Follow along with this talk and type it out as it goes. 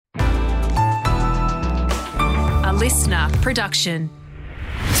listener production.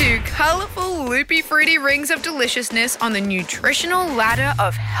 Two colourful, loopy, fruity rings of deliciousness on the nutritional ladder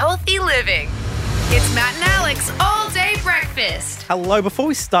of healthy living. It's Matt and Alex all-day breakfast. Hello. Before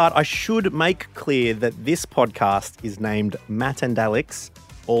we start, I should make clear that this podcast is named Matt and Alex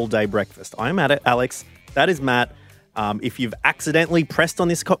All-Day Breakfast. I'm Alex. That is Matt. If you've accidentally pressed on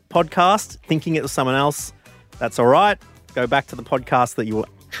this podcast thinking it was someone else, that's all right. Go back to the podcast that you were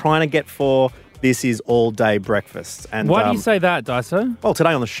trying to get for. This is All-Day Breakfast. And why do you say that, Daiso? Well,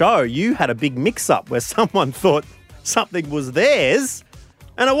 today on the show, you had a big mix-up where someone thought something was theirs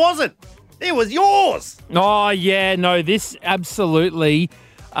and it wasn't. It was yours. Oh, yeah, no, this absolutely,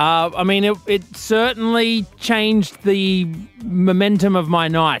 it certainly changed the momentum of my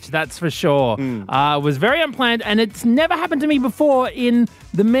night, that's for sure. It was very unplanned, and it's never happened to me before in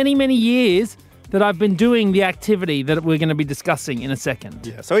the many, many years that I've been doing the activity that we're going to be discussing in a second.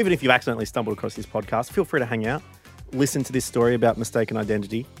 Yeah, so even if you've accidentally stumbled across this podcast, feel free to hang out, listen to this story about mistaken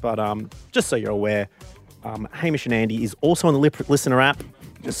identity. But just so you're aware, Hamish and Andy is also on the listener app.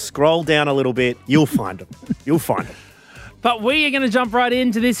 Just scroll down a little bit. You'll find them. You'll find them. But we are going to jump right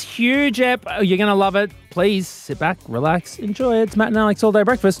into this huge app. You're going to love it. Please sit back, relax, enjoy it. It's Matt and Alex All Day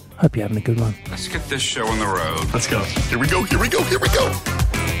Breakfast. Hope you're having a good one. Let's get this show on the road. Let's go. Here we go.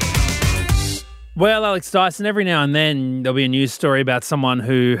 Well, Alex Dyson, every now and then there'll be a news story about someone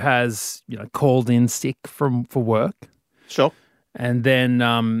who has, called in sick for work. Sure. And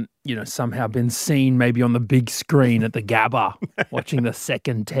then, somehow been seen maybe on the big screen at the Gabba watching the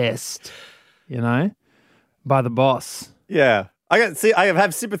second test, by the boss. Yeah. I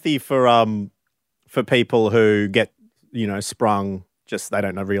have sympathy for people who get, sprung, just they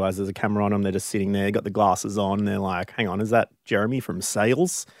don't realize there's a camera on them. They're just sitting there, got the glasses on, and they're like, hang on, is that Jeremy from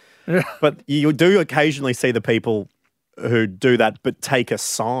sales? But you do occasionally see the people who do that but take a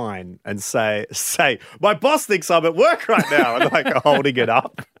sign and say, my boss thinks I'm at work right now, and like holding it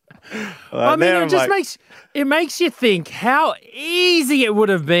up. It makes you think how easy it would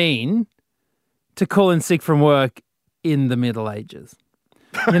have been to call in sick from work in the Middle Ages.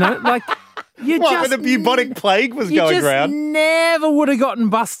 When the bubonic plague was going around? You just never would have gotten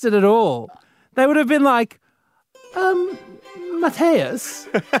busted at all. They would have been like, Matthias,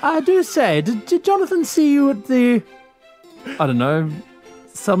 I do say, did Jonathan see you at the, I don't know,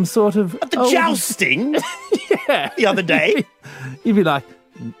 some sort of... At the jousting? Yeah. The other day? You'd be like,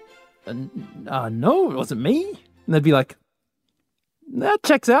 no, it wasn't me. And they'd be like, that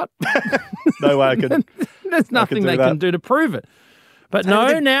checks out. No way I can... There's nothing they can do to prove it. But now...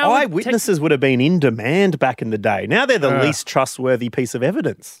 Eyewitnesses would have been in demand back in the day. Now they're the least trustworthy piece of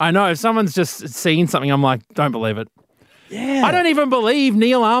evidence. I know. If someone's just seen something, I'm like, don't believe it. Yeah. I don't even believe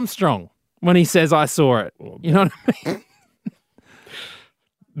Neil Armstrong when he says I saw it. You know what I mean?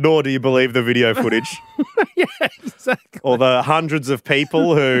 Nor do you believe the video footage. Yeah, exactly. Or the hundreds of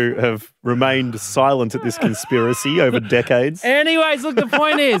people who have remained silent at this conspiracy over decades. Anyways, look, the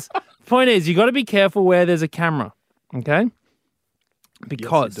point is you got to be careful where there's a camera, okay?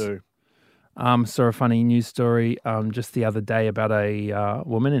 Because yes, you do. Saw a funny news story just the other day about a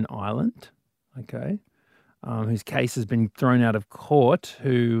woman in Ireland, okay, whose case has been thrown out of court,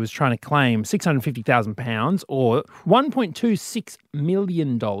 who was trying to claim £650,000 or $1.26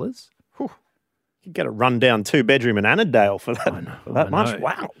 million. Whew. You could get a rundown 2-bedroom in Annandale for that much.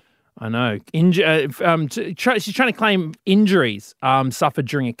 Wow. I know. She's trying to claim injuries suffered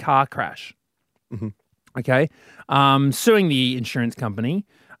during a car crash. Mm-hmm. Okay. Suing the insurance company,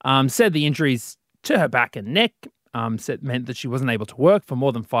 said the injuries to her back and neck meant that she wasn't able to work for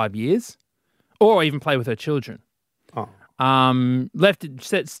more than 5 years or even play with her children. Oh.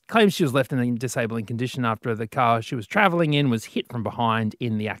 Claims she was left in a disabling condition after the car she was traveling in was hit from behind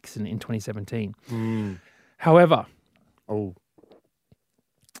in the accident in 2017. However,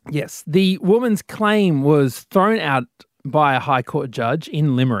 yes, the woman's claim was thrown out by a High Court judge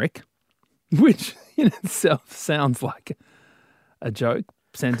in Limerick, which in itself sounds like a joke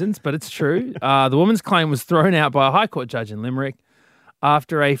sentence, but it's true. The woman's claim was thrown out by a High Court judge in Limerick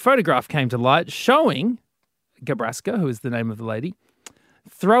after a photograph came to light showing Gabraska, who is the name of the lady,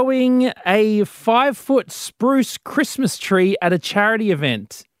 throwing a 5-foot spruce Christmas tree at a charity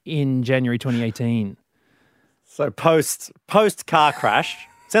event in January 2018. So post car crash,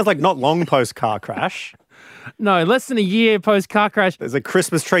 sounds like not long post car crash. No, less than a year post car crash. There's a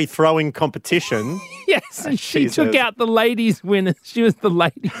Christmas tree throwing competition. Yes, and she took out the ladies' winner. She was the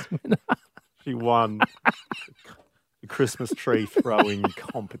ladies' winner. She won the Christmas tree throwing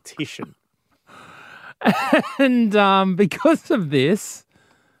competition. And because of this,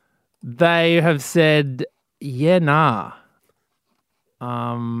 they have said, yeah, nah.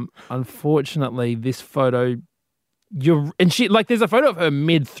 Unfortunately, this photo there's a photo of her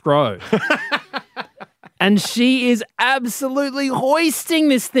mid-throw. And she is absolutely hoisting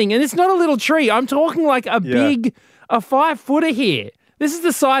this thing. And it's not a little tree. I'm talking like a 5-footer here. This is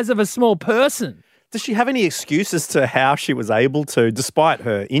the size of a small person. Does she have any excuse as to how she was able to, despite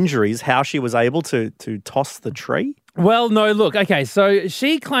her injuries, how she was able to toss the tree? Well, no, look, okay, so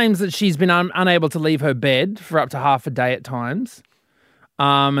she claims that she's been unable to leave her bed for up to half a day at times,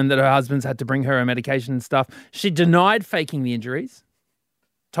 and that her husband's had to bring her medication and stuff. She denied faking the injuries,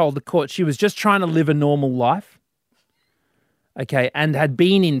 told the court she was just trying to live a normal life, okay, and had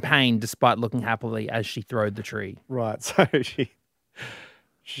been in pain despite looking happily as she throwed the tree. Right, so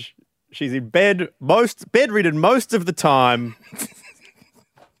she's in bed, bedridden most of the time,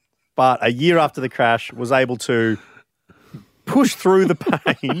 but a year after the crash was able to push through the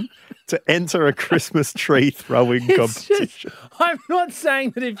pain to enter a Christmas tree throwing competition. I'm not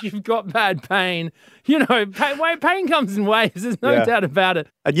saying that if you've got bad pain, pain comes in waves. There's no doubt about it.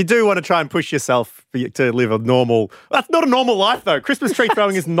 And you do want to try and push yourself to live a normal... That's not a normal life, though. Christmas tree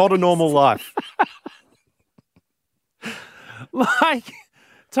throwing is not a normal life.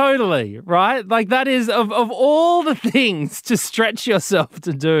 Totally, right? Like that is, of all the things to stretch yourself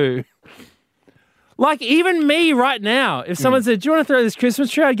to do... Like, even me right now, if someone said, do you want to throw this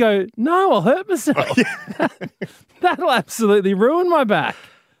Christmas tree? I'd go, no, I'll hurt myself. That'll absolutely ruin my back.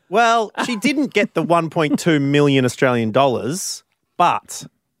 Well, she didn't get the 1.2 million Australian dollars, but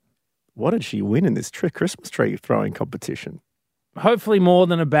what did she win in this Christmas tree throwing competition? Hopefully more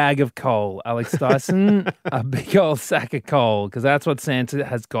than a bag of coal, Alex Dyson. A big old sack of coal, because that's what Santa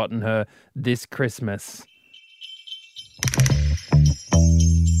has gotten her this Christmas.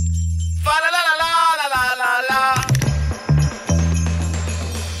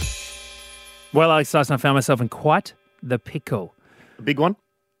 Well, Alex Dyson, I found myself in quite the pickle. A big one?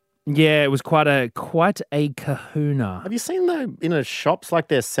 Yeah, it was quite a kahuna. Have you seen the in shops like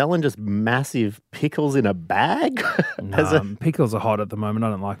they're selling just massive pickles in a bag? Pickles are hot at the moment. I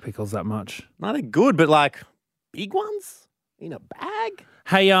don't like pickles that much. No, they're good, but like big ones in a bag?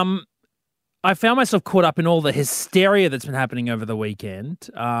 Hey, I found myself caught up in all the hysteria that's been happening over the weekend.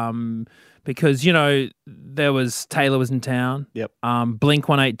 Because, Taylor was in town. Yep. Blink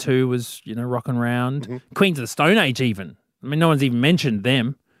 182 was, rocking around. Mm-hmm. Queens of the Stone Age even. I mean, no one's even mentioned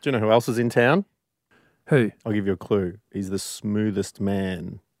them. Do you know who else is in town? Who? I'll give you a clue. He's the smoothest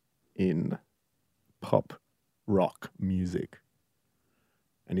man in pop rock music.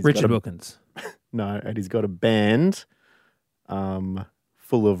 And he's Richard Wilkins. No, and he's got a band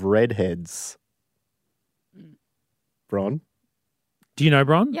full of redheads. Bron? Do you know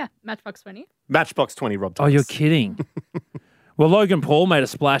Bron? Yeah, Matchbox 20. Matchbox 20, Rob Oh, Thomas. you're kidding. Well, Logan Paul made a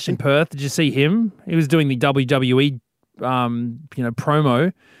splash in Perth. Did you see him? He was doing the WWE,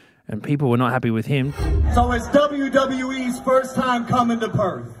 promo, and people were not happy with him. So it's WWE's first time coming to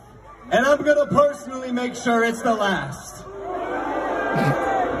Perth, and I'm going to personally make sure it's the last.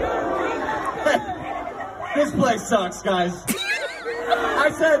 This place sucks, guys. I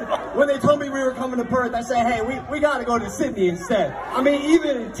said, when they told me we were coming to Perth, I said, hey, we got to go to Sydney instead. I mean,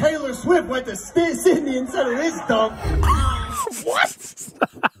 even Taylor Swift went to Sydney instead of this dump. What?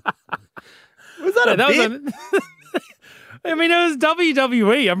 Was that a bit? I mean, it was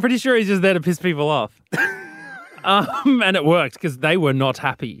WWE. I'm pretty sure he's just there to piss people off. And it worked because they were not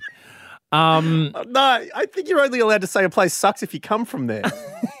happy. No, I think you're only allowed to say a place sucks if you come from there.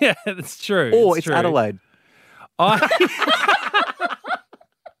 Yeah, that's true. Or it's Adelaide.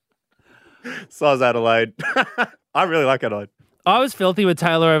 Soz Adelaide. I really like Adelaide. I was filthy with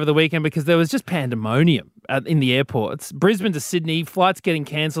Taylor over the weekend because there was just pandemonium in the airports. Brisbane to Sydney, flights getting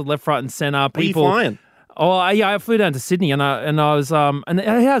cancelled left, right, and centre. People. Where are you flying? Oh, I flew down to Sydney, and I was and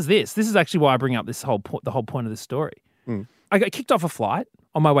how's this? This is actually why I bring up the whole point of this story. I got kicked off a flight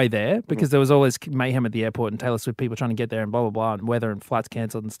on my way there because there was all this mayhem at the airport and Taylor Swift people trying to get there and blah blah blah and weather and flights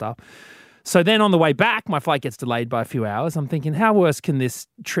cancelled and stuff. So then on the way back, my flight gets delayed by a few hours. I'm thinking, how worse can this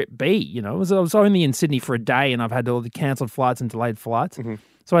trip be? I was only in Sydney for a day and I've had all the cancelled flights and delayed flights. Mm-hmm.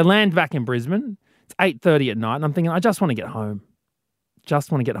 So I land back in Brisbane. It's 8:30 at night and I'm thinking, I just want to get home.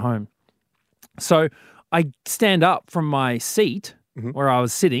 So I stand up from my seat where I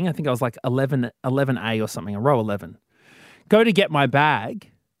was sitting. I think I was like 11A or something, a row 11. Go to get my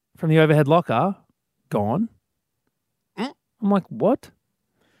bag from the overhead locker. Gone. I'm like, what?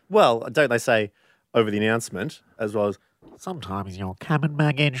 Well, don't they say over the announcement as well as sometimes your cabin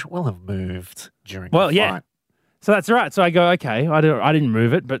baggage will have moved during the flight. Yeah. So that's right. So I go, okay, I didn't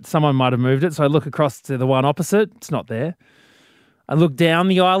move it, but someone might have moved it. So I look across to the one opposite. It's not there. I look down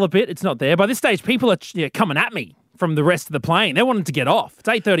the aisle a bit. It's not there. By this stage, people are coming at me from the rest of the plane. They're wanting to get off. It's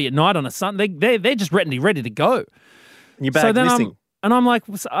 8:30 at night on a Sunday. They're just ready to go. Your bag's missing. I'm like,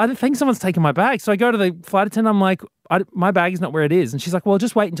 I think someone's taken my bag. So I go to the flight attendant. I'm like, my bag is not where it is. And she's like, well,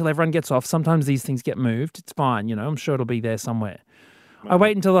 just wait until everyone gets off. Sometimes these things get moved. It's fine. You know, I'm sure it'll be there somewhere. I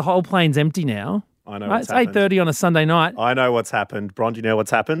wait until the whole plane's empty now. I know right? what's happened. It's 8:30 on a Sunday night. I know what's happened. Bron, do you know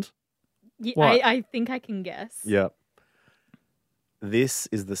what's happened? What? I think I can guess. Yeah. This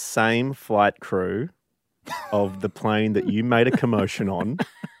is the same flight crew of the plane that you made a commotion on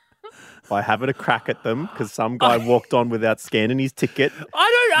by having a crack at them because some guy walked on without scanning his ticket.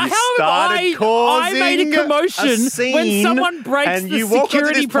 I made a commotion when someone breaks and the you walk onto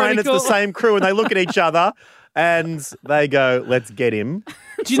security this plane, it's protocol. the same crew, and they look at each other and they go, let's get him.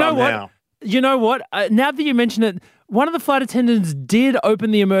 Do you know what? You know what? Now that you mention it, one of the flight attendants did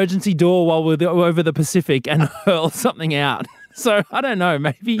open the emergency door while we were over the Pacific and hurl something out. So I don't know.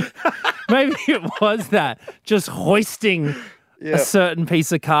 Maybe it was that, just hoisting a certain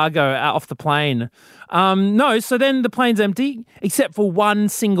piece of cargo out off the plane. No, so then the plane's empty except for one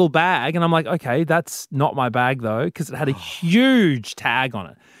single bag. And I'm like, okay, that's not my bag though, because it had a huge tag on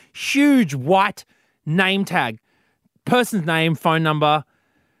it. Huge white name tag. Person's name, phone number.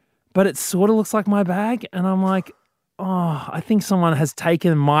 But it sort of looks like my bag. And I'm like, oh, I think someone has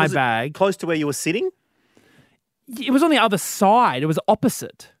taken my bag. Close to where you were sitting? It was on the other side. It was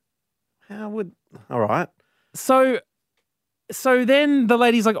opposite. All right. So then the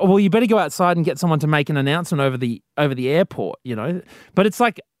lady's like, oh, well, you better go outside and get someone to make an announcement over the airport, you know. But it's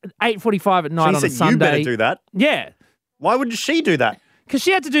like 8:45 at night on a said Sunday. You better do that. Yeah. Why would she do that? Because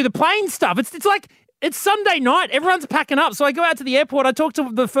she had to do the plane stuff. It's like it's Sunday night. Everyone's packing up. So I go out to the airport. I talk to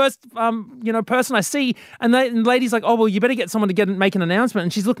the first person I see, and the lady's like, oh, well, you better get someone to make an announcement.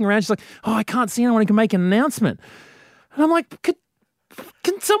 And she's looking around. She's like, oh, I can't see anyone who can make an announcement. And I'm like,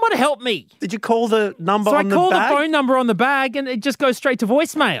 can someone help me? Did you call the number on the bag? So I called the phone number on the bag, and it just goes straight to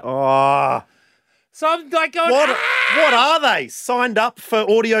voicemail. Oh. So I'm like going, What are they? Signed up for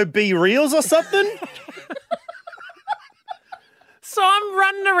Audio B Reels or something? So I'm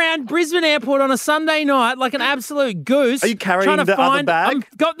running around Brisbane Airport on a Sunday night like an absolute goose. Are you carrying the other bag?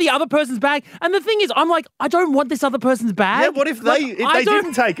 I've got the other person's bag. And the thing is, I'm like, I don't want this other person's bag. Yeah, what if they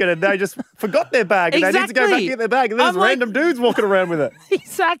didn't take it and they just forgot their bag and they need to go back and get their bag and there's random dudes walking around with it?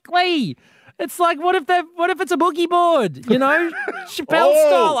 Exactly. It's like, what if it's a boogie board? You know? Chappelle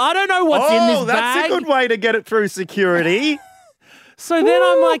style. I don't know what's in this bag. That's a good way to get it through security. So then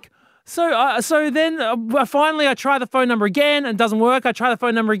I'm like, So then finally I try the phone number again and it doesn't work. I try the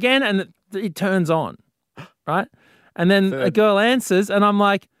phone number again and it turns on, right? And then a girl answers and I'm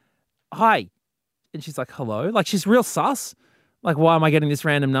like, hi. And she's like, hello. Like she's real sus. Like, why am I getting this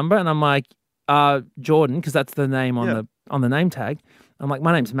random number? And I'm like, Jordan, because that's the name on the name tag. I'm like,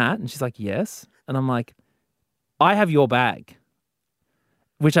 my name's Matt. And she's like, yes. And I'm like, I have your bag,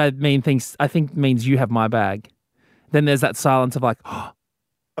 which I think means you have my bag. Then there's that silence of like, oh.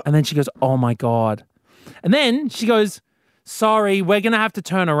 And then she goes, oh, my God. And then she goes, sorry, we're going to have to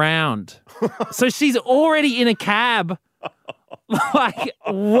turn around. So she's already in a cab, like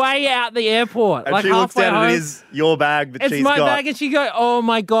way out the airport. And like she looks down home. and it is your bag that she's got. It's my bag. And she goes, oh,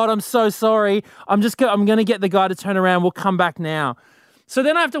 my God, I'm so sorry. I'm going to get the guy to turn around. We'll come back now. So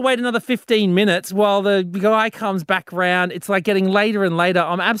then I have to wait another 15 minutes while the guy comes back around. It's like getting later and later.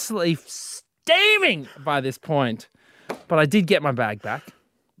 I'm absolutely steaming by this point. But I did get my bag back.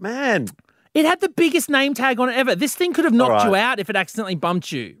 Man. It had the biggest name tag on it ever. This thing could have knocked you out if it accidentally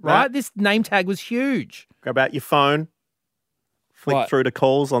bumped you, right? This name tag was huge. Grab out your phone, flick through to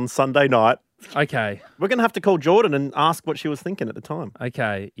calls on Sunday night. Okay. We're going to have to call Jordan and ask what she was thinking at the time.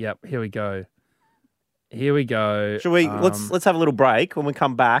 Okay. Yep. Here we go. Shall we? Let's have a little break. When we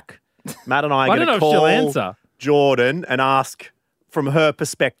come back, Matt and I are going to call Jordan and ask from her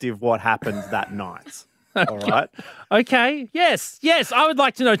perspective what happened that night. All right. Okay. Yes. I would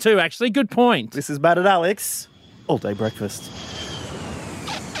like to know too, actually. Good point. This is Matt and Alex, All Day Breakfast.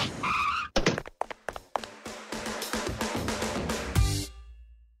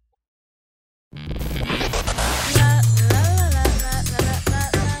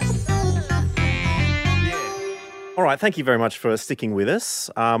 All right, thank you very much for sticking with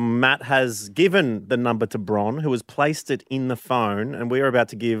us. Matt has given the number to Bron, who has placed it in the phone, and we are about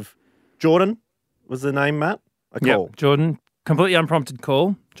to give Jordan, was the name, Matt? A call. Yep, Jordan, completely unprompted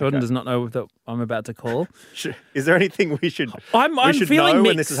call. Jordan does not know that I'm about to call. Is there anything we should I'm feeling know mixed.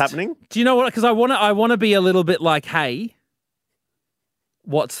 when this is happening? Do you know what? Because I want to be a little bit like, hey,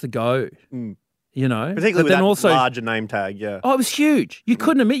 what's the go? You know, particularly with that larger name tag. Yeah. Oh, it was huge. You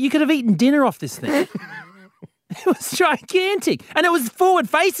couldn't admit you could have eaten dinner off this thing. It was gigantic, and it was forward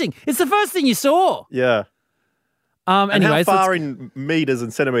facing. It's the first thing you saw. Yeah. Anyways, how far in meters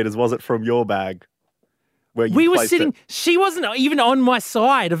and centimeters was it from your bag? where you We were placed sitting, it. she wasn't even on my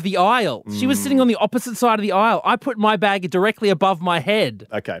side of the aisle. She was sitting on the opposite side of the aisle. I put my bag directly above my head.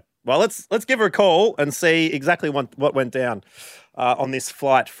 Okay. Well, let's give her a call and see exactly what went down on this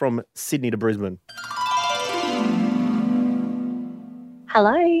flight from Sydney to Brisbane.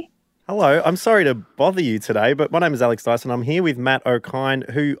 Hello. Hello. I'm sorry to bother you today, but my name is Alex Dyson. I'm here with Matt O'Kine,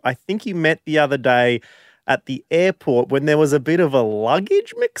 who I think you met the other day at the airport when there was a bit of a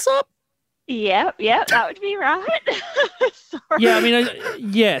luggage mix-up. Yep, that would be right. Sorry. Yeah, I mean,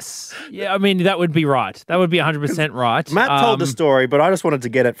 yes. Yeah, I mean, that would be right. That would be 100% right. Matt told the story, but I just wanted to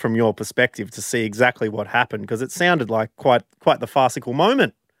get it from your perspective to see exactly what happened because it sounded like quite the farcical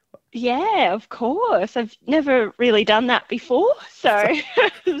moment. Yeah, of course. I've never really done that before, so it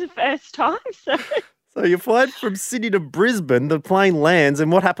was the first time. So you flight from Sydney to Brisbane, the plane lands,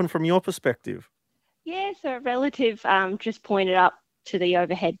 and what happened from your perspective? Yeah, so a relative just pointed up to the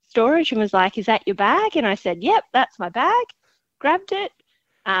overhead storage and was like, "Is that your bag?" And I said, "Yep, that's my bag." Grabbed it,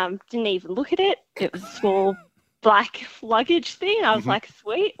 didn't even look at it. It was a small black luggage thing. I was like,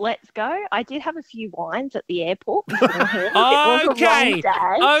 "Sweet, let's go." I did have a few wines at the airport beforehand. It was a long day.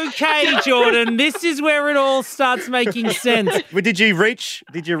 Okay, Jordan. This is where it all starts making sense. Well, did you reach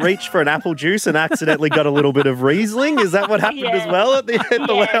for an apple juice and accidentally got a little bit of Riesling? Is that what happened as well at the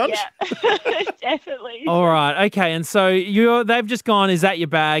lounge? Yeah. Definitely. All right. Okay. And so they've just gone, "Is that your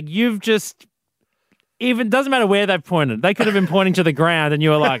bag?" You've just, even doesn't matter where they've pointed. They could have been pointing to the ground and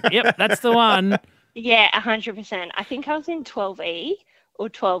you were like, "Yep, that's the one." Yeah, 100%. I think I was in 12E or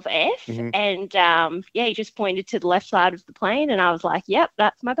 12F, and he just pointed to the left side of the plane, and I was like, "Yep,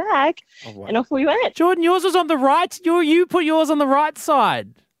 that's my bag," and off we went. Jordan, yours was on the right. You put yours on the right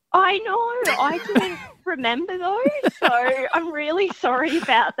side. I know. I didn't remember those, so I'm really sorry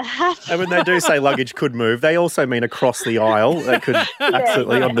about that. And when they do say luggage could move, they also mean across the aisle. They could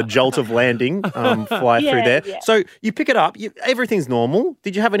absolutely, on the jolt of landing, fly through there. Yeah. So you pick it up. Everything's normal.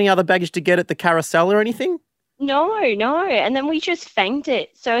 Did you have any other baggage to get at the carousel or anything? No. And then we just fanged it.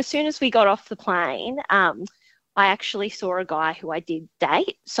 So as soon as we got off the plane, I actually saw a guy who I did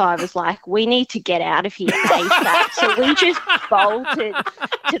date. So I was like, "We need to get out of here ASAP." So we just bolted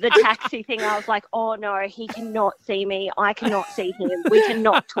to the taxi thing. I was like, "Oh no, he cannot see me. I cannot see him. We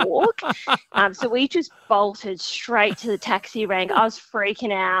cannot talk." So we just bolted straight to the taxi rank. I was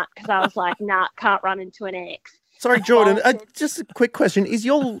freaking out because I was like, "Nah, can't run into an ex." Sorry, Jordan, just a quick question. Is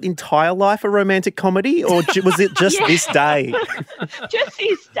your entire life a romantic comedy or was it just this day? Just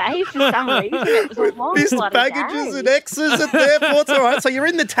this day for some reason. It was a long This bloody baggages day. and X's at the airports. All right, so you're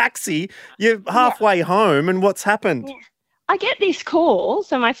in the taxi, you're halfway home, and what's happened? Yeah. I get this call,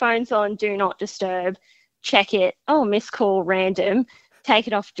 so my phone's on Do Not Disturb, check it, oh, missed call, random, take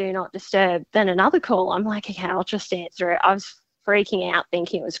it off Do Not Disturb, then another call. I'm like, okay, I'll just answer it. I was freaking out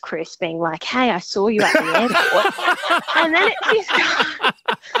thinking it was Chris being like, "Hey, I saw you at the airport." and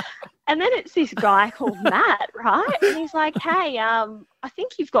then it's this guy called Matt, right? And he's like, "Hey, I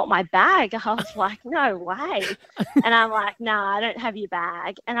think you've got my bag." I was like, "No way." And I'm like, "Nah, I don't have your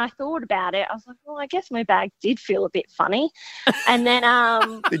bag." And I thought about it. I was like, "Well, I guess my bag did feel a bit funny." And then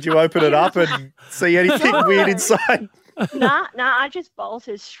Did you open it up and see anything weird inside? Nah, I just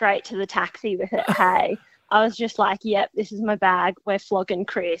bolted straight to the taxi with it. Hey. I was just like, "Yep, this is my bag. We're flogging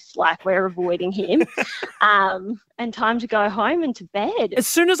Chris. Like, we're avoiding him." And time to go home and to bed. As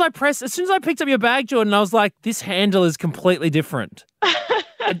soon as I picked up your bag, Jordan, I was like, "This handle is completely different."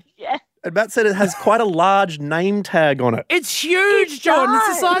 Yeah. And Matt said it has quite a large name tag on it. It's huge, Jordan. It's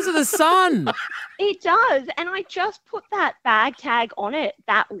the size of the sun. It does. And I just put that bag tag on it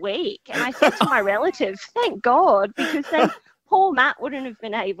that week. And I said to my relative, "Thank God," because then poor Matt wouldn't have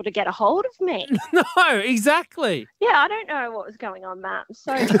been able to get a hold of me. No, exactly. Yeah, I don't know what was going on, Matt. I'm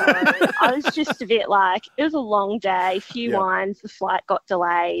so sorry. I was just a bit like, it was a long day, few wines, the flight got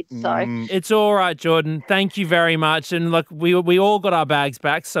delayed. So It's all right, Jordan. Thank you very much. And look, we all got our bags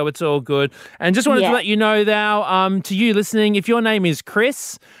back, so it's all good. And just wanted to let you know now, to you listening, if your name is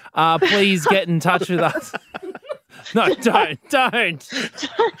Chris, please get in touch with us. No, don't.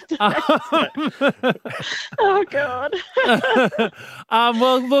 Oh, God.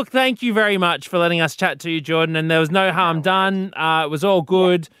 Well, look, thank you very much for letting us chat to you, Jordan. And there was no harm done. It was all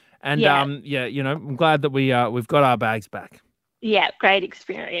good. And, I'm glad that we've got our bags back. Yeah, great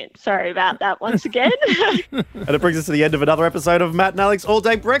experience. Sorry about that once again. And it brings us to the end of another episode of Matt and Alex All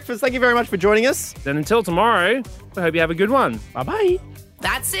Day Breakfast. Thank you very much for joining us. And until tomorrow, I hope you have a good one. Bye-bye.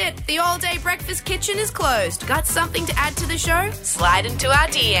 That's it. The all-day breakfast kitchen is closed. Got something to add to the show? Slide into our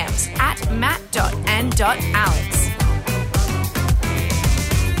DMs at matt.and.alex.